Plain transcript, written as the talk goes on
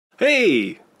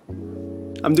Hey!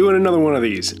 I'm doing another one of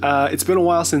these. It's been a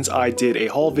while since I did a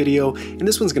haul video, and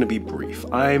this one's going to be brief.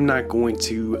 I'm not going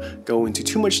to go into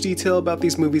too much detail about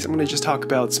these movies. I'm going to just talk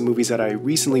about some movies that I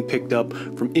recently picked up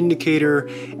from Indicator,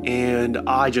 and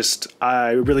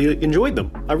I really enjoyed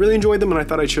them. I really enjoyed them, and I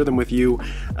thought I'd share them with you.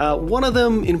 One of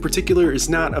them in particular is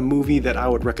not a movie that I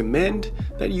would recommend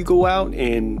that you go out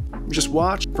and just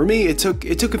watch. For me, it took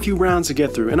a few rounds to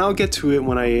get through, and I'll get to it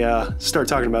when I start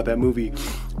talking about that movie.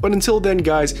 But until then,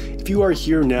 guys, if you are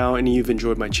here now and you've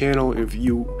enjoyed my channel, if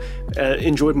you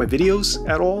enjoyed my videos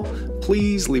at all,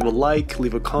 please leave a like,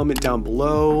 leave a comment down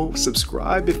below,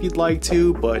 subscribe if you'd like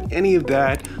to, but any of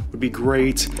that would be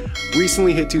great.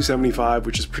 Recently hit 275,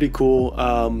 which is pretty cool,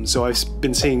 so I've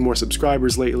been seeing more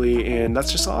subscribers lately, and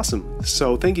that's just awesome.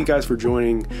 So thank you guys for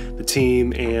joining the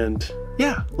team, and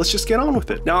yeah, let's just get on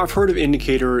with it. Now, I've heard of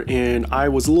Indicator, and I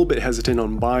was a little bit hesitant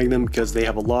on buying them because they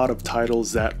have a lot of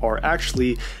titles that are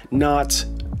actually not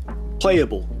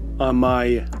playable on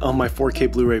my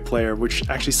 4K Blu-ray player, which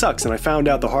actually sucks. And I found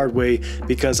out the hard way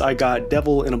because I got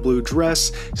Devil in a Blue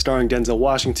Dress starring Denzel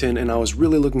Washington, and I was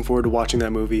really looking forward to watching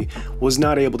that movie. Was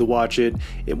not able to watch it.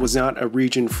 It was not a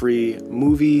region-free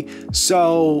movie,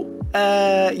 so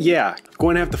yeah,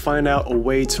 going to have to find out a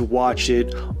way to watch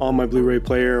it on my Blu-ray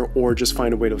player, or just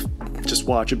find a way to just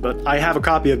watch it. But I have a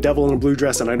copy of Devil in a Blue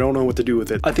Dress, and I don't know what to do with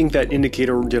it. I think that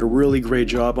Indicator did a really great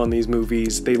job on these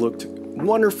movies. They looked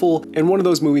wonderful, and one of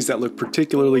those movies that looked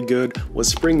particularly good was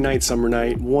Spring Night, Summer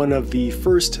Night, one of the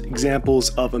first examples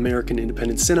of American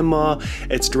independent cinema.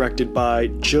 It's directed by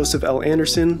Joseph L.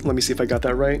 Anderson. Let me see if I got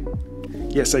that right.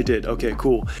 Yes, I did. Okay,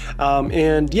 cool.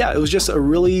 And yeah, it was just a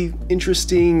really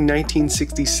interesting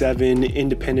 1967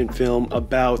 independent film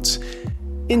about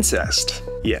incest.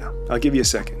 Yeah, I'll give you a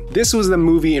second. This was the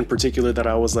movie in particular that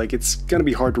I was like, it's gonna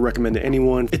be hard to recommend to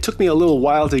anyone. It took me a little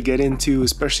while to get into,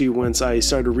 especially once I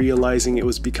started realizing it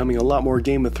was becoming a lot more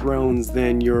Game of Thrones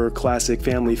than your classic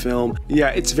family film. Yeah,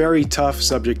 it's very tough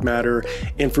subject matter,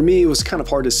 and for me it was kind of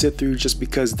hard to sit through just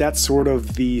because that's sort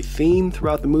of the theme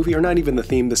throughout the movie, or not even the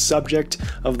theme, the subject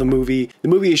of the movie. The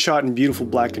movie is shot in beautiful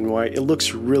black and white. It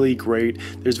looks really great.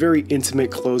 There's very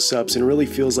intimate close-ups, and it really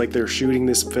feels like they're shooting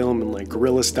this film in like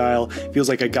guerrilla style. It feels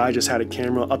like a guy just had a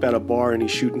camera up at a bar and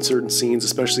he's shooting certain scenes,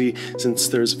 especially since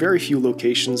there's very few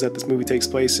locations that this movie takes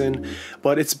place in.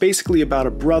 But it's basically about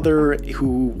a brother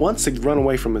who wants to run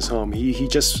away from his home. He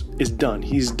just is done.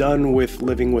 He's done with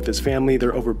living with his family.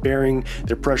 They're overbearing.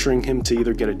 They're pressuring him to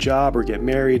either get a job or get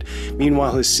married.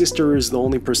 Meanwhile, his sister is the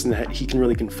only person that he can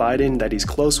really confide in, that he's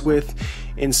close with.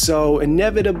 And so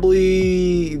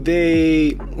inevitably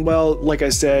well, like I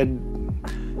said,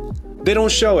 they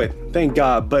don't show it, thank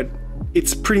God, but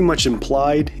it's pretty much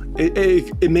implied.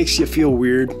 It makes you feel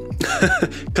weird,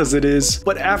 because it is.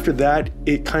 But after that,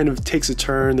 it kind of takes a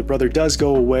turn. The brother does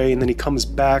go away, and then he comes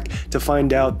back to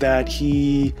find out that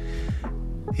he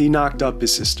knocked up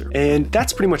his sister. And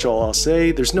that's pretty much all I'll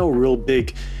say. There's no real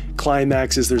big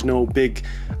climaxes, there's no big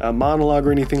monologue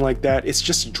or anything like that. It's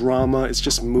just drama, it's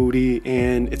just moody,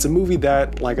 and it's a movie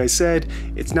that, like I said,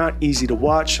 it's not easy to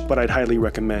watch, but I'd highly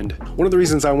recommend. One of the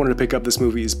reasons I wanted to pick up this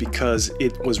movie is because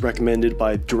it was recommended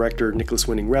by director Nicholas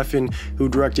Winding Refn, who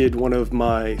directed one of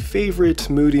my favorite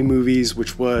moody movies,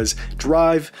 which was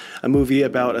Drive, a movie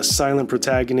about a silent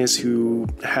protagonist who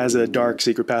has a dark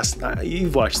secret past.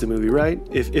 You've watched the movie, right?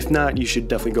 If not, you should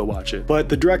definitely go watch it. But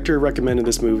the director recommended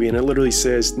this movie, and it literally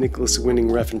says Nicholas Winding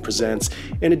Refn presents,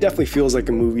 and it definitely feels like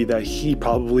a movie that he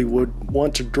probably would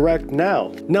want to direct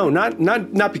now. No,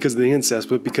 not because of the incest,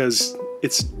 but because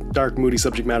it's dark, moody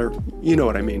subject matter. You know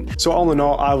what I mean. So all in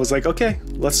all, I was like, okay,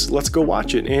 let's go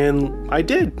watch it, and I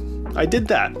did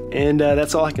that, and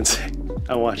that's all I can say.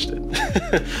 I watched it.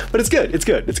 But it's good.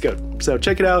 It's good. So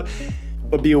check it out,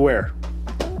 but be aware,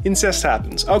 incest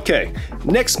happens. Okay,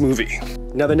 next movie.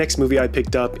 Now, the next movie I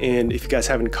picked up, and if you guys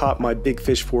haven't caught my Big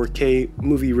Fish 4K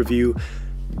movie review,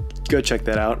 go check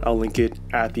that out. I'll link it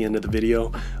at the end of the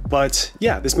video. But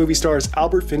yeah, this movie stars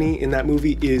Albert Finney, and that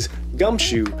movie is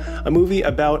Gumshoe, a movie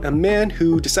about a man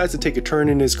who decides to take a turn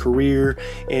in his career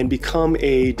and become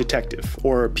a detective,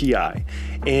 or a PI.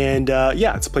 And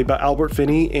yeah, it's played by Albert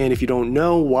Finney, and if you don't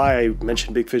know why I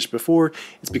mentioned Big Fish before,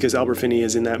 it's because Albert Finney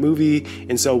is in that movie.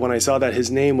 And so when I saw that his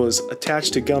name was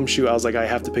attached to Gumshoe, I was like, I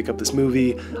have to pick up this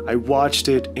movie. I watched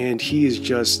it, and he is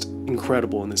just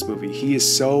incredible in this movie. He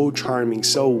is so charming,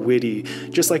 so witty,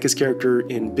 just like his character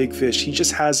in Big Fish. He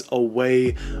just has has a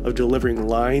way of delivering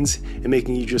lines and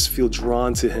making you just feel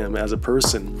drawn to him as a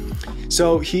person.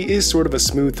 So he is sort of a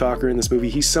smooth talker in this movie.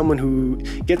 He's someone who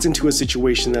gets into a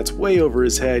situation that's way over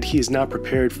his head. He is not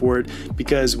prepared for it,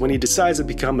 because when he decides to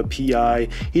become a PI,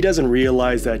 he doesn't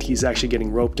realize that he's actually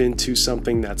getting roped into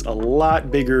something that's a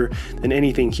lot bigger than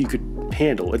anything he could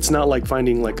handle. It's not like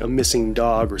finding like a missing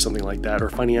dog or something like that, or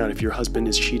finding out if your husband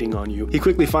is cheating on you. He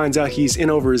quickly finds out he's in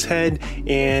over his head,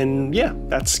 and yeah,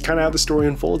 that's kind of how the story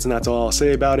unfolds, and that's all I'll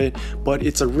say about it. But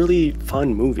it's a really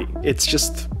fun movie. It's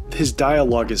just, his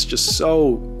dialogue is just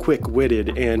so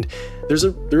quick-witted, and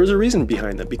there is a reason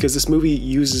behind that, because this movie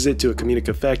uses it to a comedic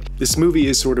effect. This movie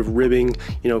is sort of ribbing,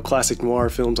 you know, classic noir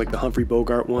films like the Humphrey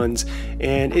Bogart ones,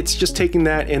 and it's just taking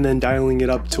that and then dialing it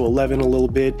up to 11 a little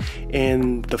bit,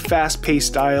 and the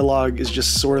fast-paced dialogue is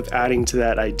just sort of adding to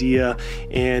that idea,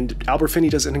 and Albert Finney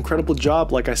does an incredible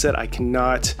job. Like I said, I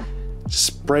cannot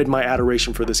spread my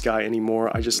adoration for this guy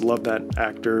anymore. I just love that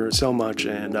actor so much,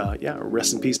 and yeah,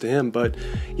 rest in peace to him. But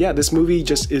yeah, this movie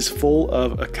just is full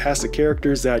of a cast of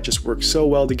characters that just work so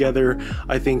well together.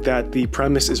 I think that the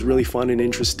premise is really fun and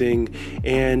interesting,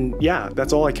 and yeah,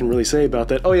 that's all I can really say about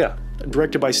that. Oh yeah,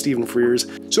 directed by Stephen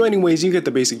Frears. So anyways, you get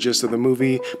the basic gist of the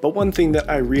movie, but one thing that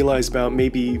I realized about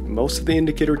maybe most of the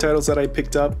indicator titles that I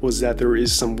picked up was that there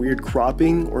is some weird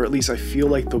cropping, or at least I feel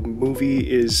like the movie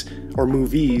is, or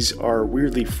movies are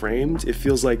weirdly framed. It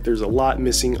feels like there's a lot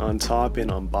missing on top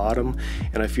and on bottom,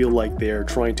 and I feel like they're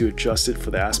trying to adjust it for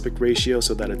the aspect ratio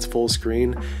so that it's full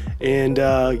screen. And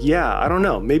yeah, I don't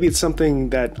know, maybe it's something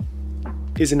that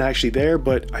isn't actually there,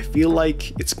 but I feel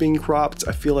like it's being cropped.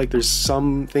 I feel like there's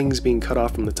some things being cut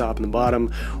off from the top and the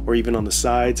bottom, or even on the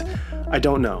sides. I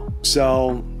don't know.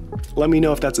 So let me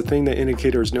know if that's a thing that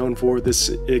Indicator is known for. This,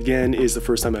 again, is the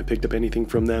first time I picked up anything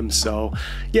from them, so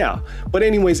yeah. But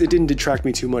anyways, it didn't detract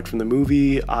me too much from the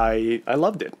movie. I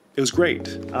loved it. It was great.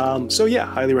 So yeah,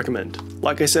 highly recommend.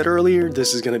 Like I said earlier,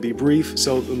 this is going to be brief.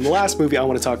 So the last movie I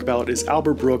want to talk about is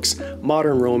Albert Brooks'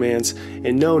 Modern Romance.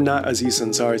 And no, not Aziz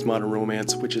Ansari's Modern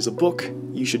Romance, which is a book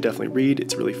you should definitely read.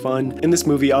 It's really fun. In this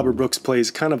movie, Albert Brooks plays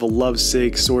kind of a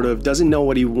lovesick, sort of doesn't know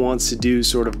what he wants to do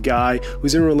sort of guy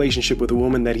who's in a relationship with a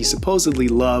woman that he supposedly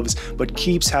loves, but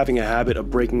keeps having a habit of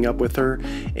breaking up with her.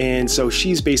 And so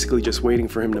she's basically just waiting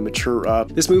for him to mature up.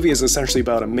 This movie is essentially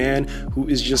about a man who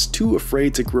is just too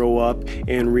afraid to grow up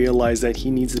and realize that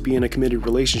he needs to be in a committed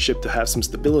relationship to have some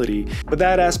stability. But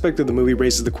that aspect of the movie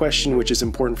raises the question, which is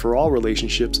important for all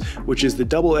relationships, which is the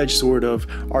double-edged sword of,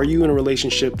 are you in a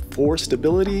relationship for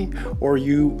stability, or are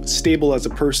you stable as a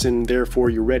person,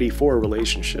 therefore you're ready for a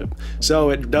relationship?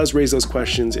 So it does raise those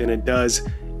questions, and it does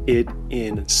it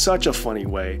in such a funny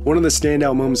way. One of the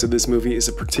standout moments of this movie is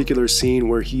a particular scene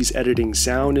where he's editing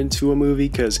sound into a movie,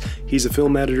 because he's a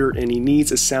film editor and he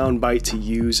needs a sound bite to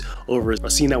use over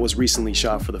a scene that was recently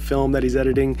shot for the film that he's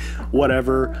editing.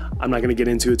 Whatever, I'm not going to get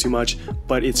into it too much,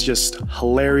 but it's just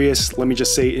hilarious. Let me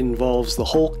just say it involves the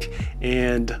Hulk,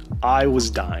 and I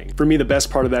was dying. For me, the best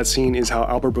part of that scene is how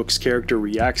Albert Brooks' character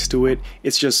reacts to it.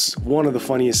 It's just one of the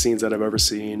funniest scenes that I've ever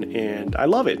seen, and I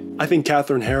love it. I think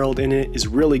Katherine Harold in it is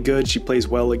really good. She plays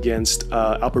well against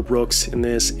Albert Brooks in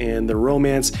this, and the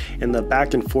romance and the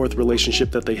back and forth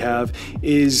relationship that they have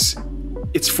is,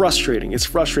 it's frustrating. It's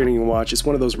frustrating to watch. It's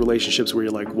one of those relationships where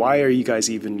you're like, why are you guys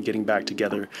even getting back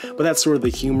together? But that's sort of the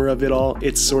humor of it all.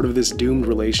 It's sort of this doomed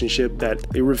relationship that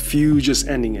they refuse just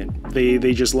ending it.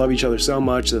 They just love each other so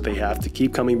much that they have to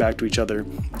keep coming back to each other.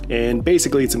 And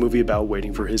basically it's a movie about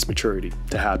waiting for his maturity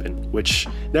to happen, which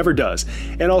never does.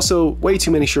 And also way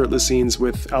too many shirtless scenes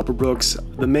with Albert Brooks.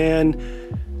 The man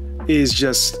is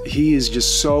just, he is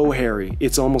just so hairy.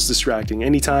 It's almost distracting.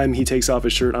 Anytime he takes off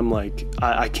his shirt, I'm like,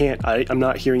 I'm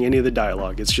not hearing any of the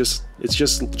dialogue. It's just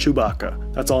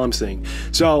Chewbacca. That's all I'm saying.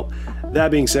 So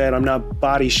that being said, I'm not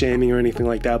body shaming or anything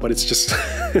like that, but it's just,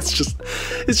 it's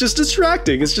just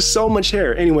distracting. It's just so much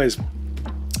hair. Anyways,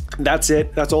 that's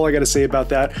it. That's all I got to say about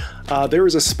that. There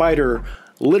is a spider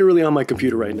literally on my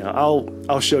computer right now.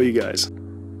 I'll show you guys.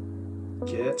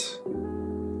 Get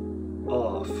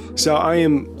off. So I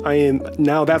am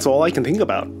now, that's all I can think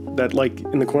about. That, like,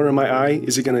 in the corner of my eye,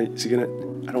 is it gonna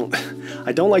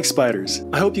I don't like spiders.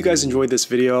 I hope you guys enjoyed this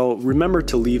video. Remember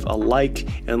to leave a like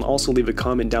and also leave a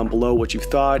comment down below what you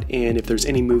thought, and if there's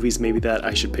any movies maybe that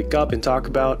I should pick up and talk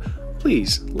about,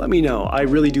 please let me know. I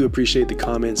really do appreciate the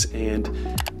comments, and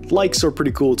likes are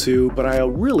pretty cool too, but I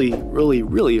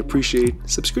really appreciate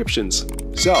subscriptions.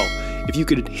 So if you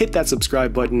could hit that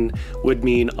subscribe button, would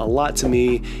mean a lot to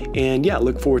me. And yeah,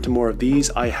 look forward to more of these.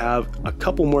 I have a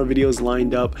couple more videos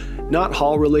lined up, not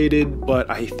haul related, but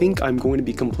I think I'm going to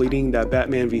be completing that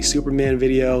Batman v Superman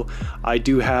video. I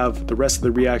do have the rest of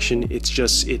the reaction. It's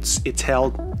just, it's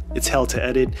hell to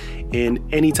edit,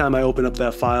 and anytime I open up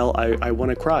that file, I want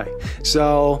to cry.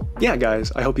 So yeah,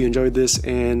 guys, I hope you enjoyed this,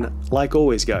 and like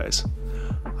always, guys,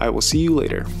 I will see you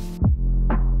later.